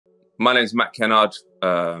My name is Matt Kennard,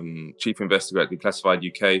 Chief Investigator at Declassified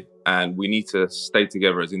UK, and we need to stay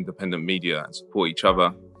together as independent media and support each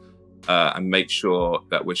other and make sure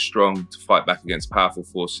that we're strong to fight back against powerful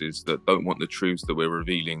forces that don't want the truths that we're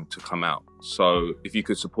revealing to come out. So if you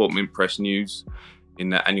could support MintPress News in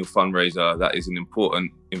that annual fundraiser, that is an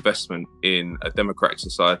important investment in a democratic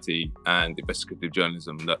society and investigative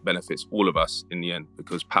journalism that benefits all of us in the end,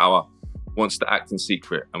 because power wants to act in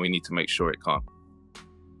secret and we need to make sure it can't.